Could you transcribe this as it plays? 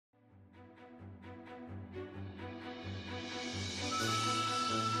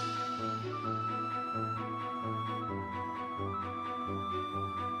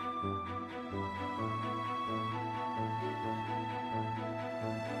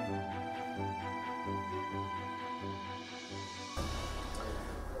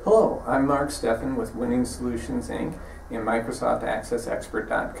Hello, I'm Mark Steffen with Winning Solutions Inc. and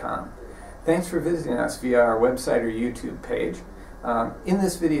MicrosoftAccessExpert.com. Thanks for visiting us via our website or YouTube page. In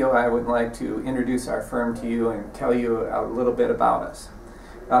this video, I would like to introduce our firm to you and tell you a little bit about us.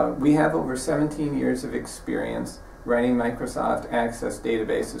 We have over 17 years of experience writing Microsoft Access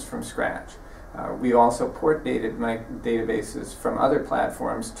databases from scratch. We also port databases from other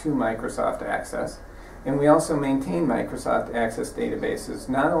platforms to Microsoft Access. And we also maintain Microsoft Access databases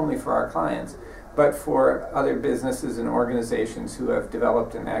not only for our clients, but for other businesses and organizations who have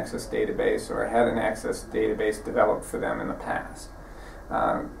developed an Access database or had an Access database developed for them in the past.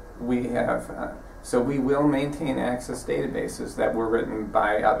 So we will maintain Access databases that were written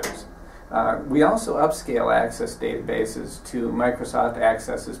by others. We also upscale Access databases to Microsoft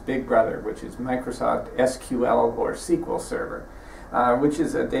Access's big brother, which is Microsoft SQL or SQL Server. Which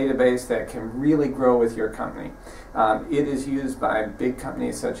is a database that can really grow with your company. It is used by big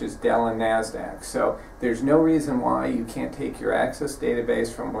companies such as Dell and NASDAQ, so there's no reason why you can't take your Access database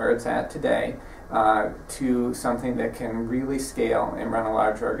from where it's at today to something that can really scale and run a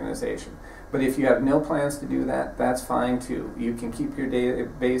large organization. But if you have no plans to do that, that's fine too. You can keep your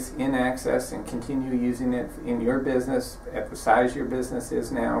database in Access and continue using it in your business at the size your business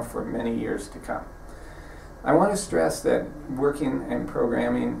is now for many years to come. I want to stress that working and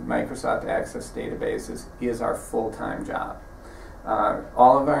programming Microsoft Access databases is our full-time job.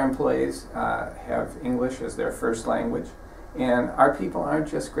 All of our employees have English as their first language, and our people aren't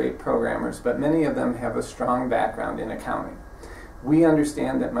just great programmers, but many of them have a strong background in accounting. We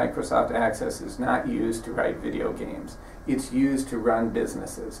understand that Microsoft Access is not used to write video games. It's used to run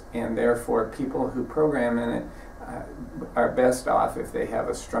businesses, and therefore people who program in it are best off if they have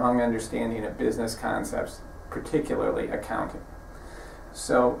a strong understanding of business concepts, particularly accounting.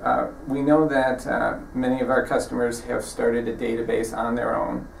 So we know that many of our customers have started a database on their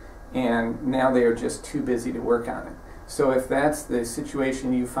own, and now they are just too busy to work on it. So if that's the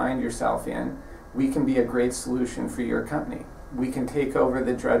situation you find yourself in, we can be a great solution for your company. We can take over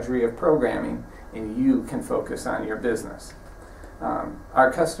the drudgery of programming, and you can focus on your business.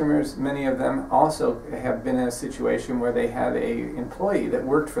 Our customers, many of them, also have been in a situation where they had an employee that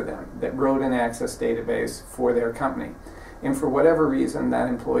worked for them, that wrote an Access database for their company. And for whatever reason, that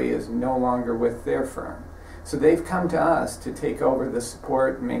employee is no longer with their firm. So they've come to us to take over the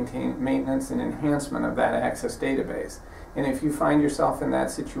support, maintenance, and enhancement of that Access database. And if you find yourself in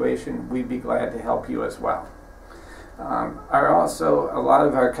that situation, we'd be glad to help you as well. A lot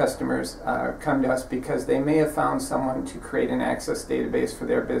of our customers come to us because they may have found someone to create an Access database for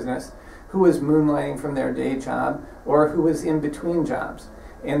their business who was moonlighting from their day job or who was in between jobs.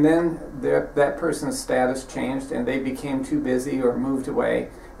 And then that person's status changed and they became too busy or moved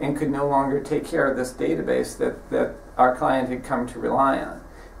away and could no longer take care of this database that our client had come to rely on.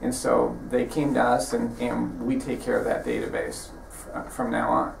 And so they came to us and we take care of that database from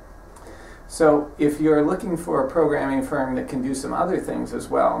now on. So if you're looking for a programming firm that can do some other things as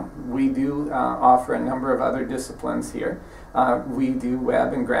well, we do offer a number of other disciplines here. We do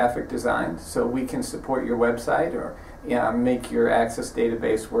web and graphic design, so we can support your website or make your Access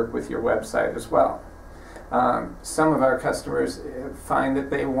database work with your website as well. Some of our customers find that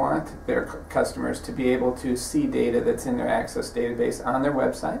they want their customers to be able to see data that's in their Access database on their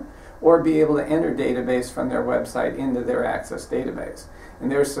website, or be able to enter database from their website into their Access database.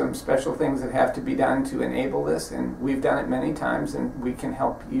 And there's some special things that have to be done to enable this, and we've done it many times, and we can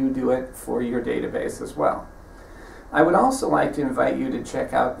help you do it for your database as well. I would also like to invite you to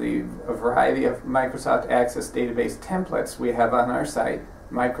check out a variety of Microsoft Access database templates we have on our site,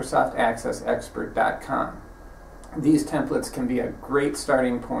 MicrosoftAccessExpert.com. These templates can be a great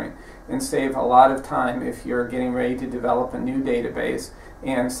starting point and save a lot of time if you're getting ready to develop a new database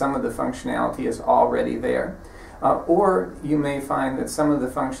and some of the functionality is already there. Or you may find that some of the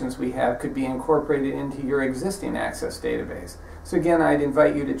functions we have could be incorporated into your existing Access database. So again, I'd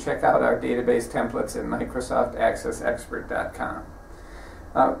invite you to check out our database templates at MicrosoftAccessExpert.com.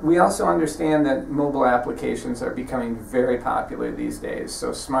 We also understand that mobile applications are becoming very popular these days.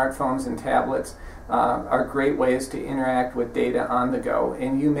 So smartphones and tablets are great ways to interact with data on the go,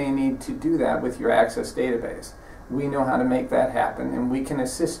 and you may need to do that with your Access database. We know how to make that happen, and we can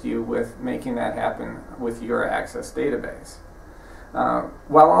assist you with making that happen with your Access database.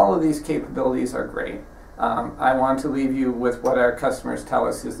 While all of these capabilities are great, I want to leave you with what our customers tell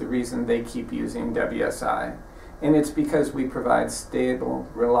us is the reason they keep using WSI. And it's because we provide stable,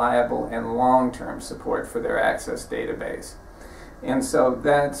 reliable, and long-term support for their Access database. And so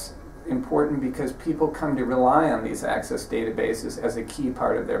that's important because people come to rely on these Access databases as a key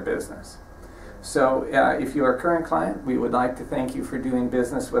part of their business. So if you are a current client, we would like to thank you for doing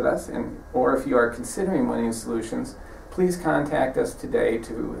business with us, or if you are considering Winning Solutions, please contact us today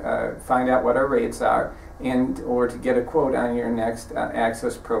to find out what our rates are or to get a quote on your next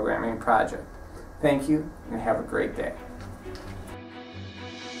Access programming project. Thank you and have a great day.